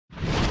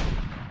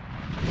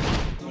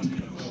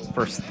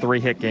First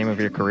three-hit game of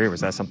your career.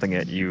 Was that something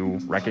that you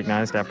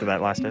recognized after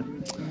that last hit?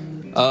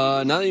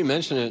 Now that you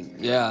mention it,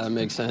 yeah, that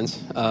makes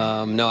sense.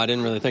 No, I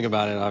didn't really think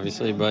about it,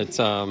 obviously, but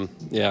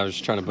yeah, I was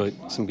just trying to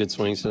put some good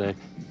swings today.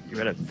 You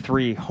had a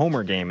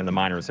 3-homer game in the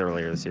minors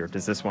earlier this year.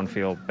 Does this one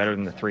feel better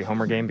than the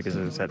 3-homer game because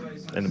it was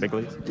in the big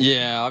leagues?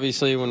 Yeah,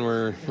 obviously when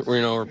we're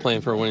playing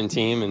for a winning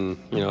team and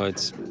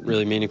it's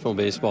really meaningful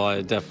baseball,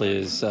 it definitely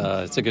is.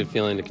 It's a good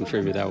feeling to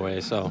contribute that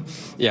way. So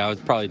yeah, I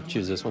would probably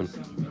choose this one.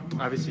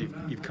 Obviously,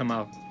 you've come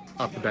off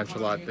the bench a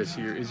lot this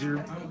year. Is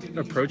your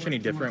approach any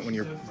different when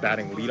you're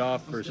batting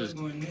leadoff versus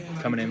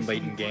coming in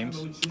late in games?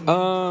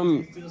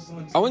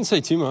 I wouldn't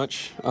say too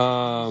much.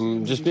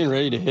 Just being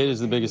ready to hit is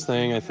the biggest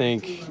thing. I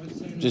think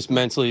just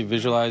mentally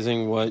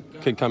visualizing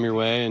what could come your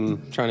way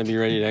and trying to be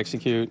ready to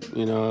execute.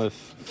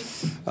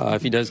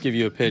 If he does give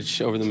you a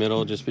pitch over the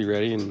middle, just be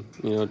ready and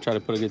try to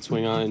put a good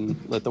swing on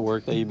and let the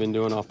work that you've been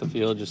doing off the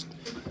field just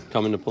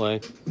come into play.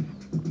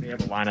 You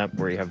have a lineup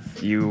where you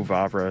have you,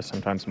 Vavra,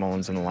 sometimes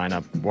Mullins in the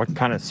lineup. What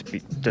kind of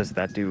speed does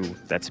that do,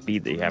 that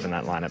speed that you have in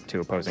that lineup to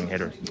opposing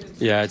hitters?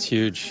 Yeah, it's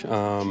huge.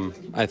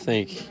 I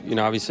think,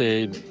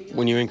 obviously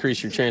when you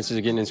increase your chances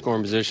of getting in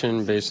scoring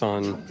position based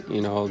on,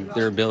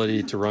 their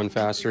ability to run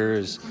faster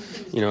is,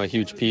 a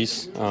huge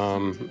piece.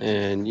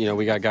 And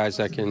we got guys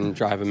that can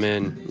drive them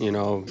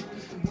in,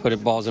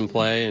 put balls in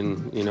play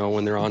and,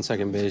 when they're on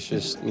second base,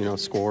 just,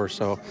 score.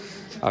 So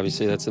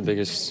obviously that's the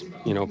biggest,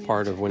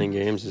 part of winning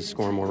games is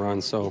scoring more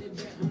runs. So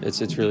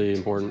it's really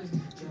important.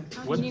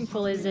 How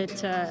meaningful is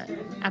it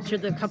after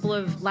the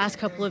last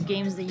couple of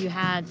games that you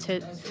had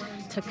to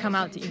come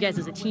out, you guys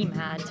as a team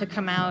had, to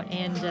come out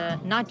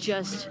and not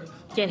just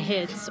get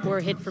hits or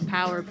hit for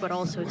power, but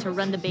also to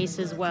run the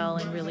bases well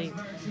and really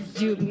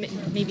do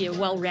maybe a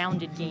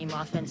well-rounded game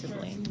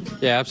offensively?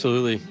 Yeah,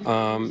 absolutely.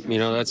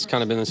 That's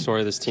kind of been the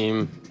story of this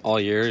team all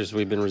year is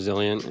we've been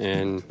resilient,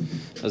 and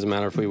it doesn't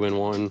matter if we win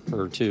one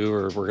or two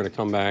or we're going to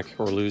come back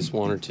or lose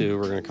one or two,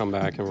 we're going to come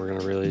back and we're going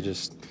to really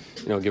just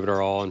give it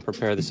our all and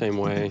prepare the same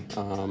way.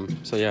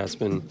 So yeah, it's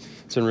been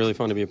really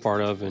fun to be a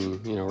part of,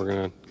 and we're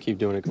going to keep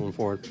doing it going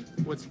forward.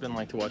 What's it been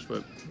like to watch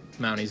what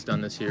Mounty's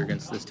done this year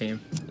against this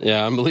team?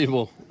 Yeah,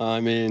 unbelievable. I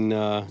mean,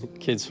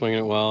 kid's swinging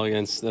it well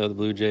against the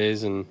Blue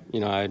Jays, and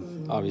I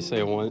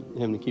want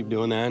him to keep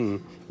doing that.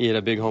 And he had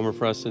a big homer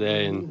for us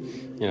today,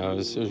 and it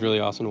was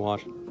really awesome to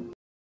watch.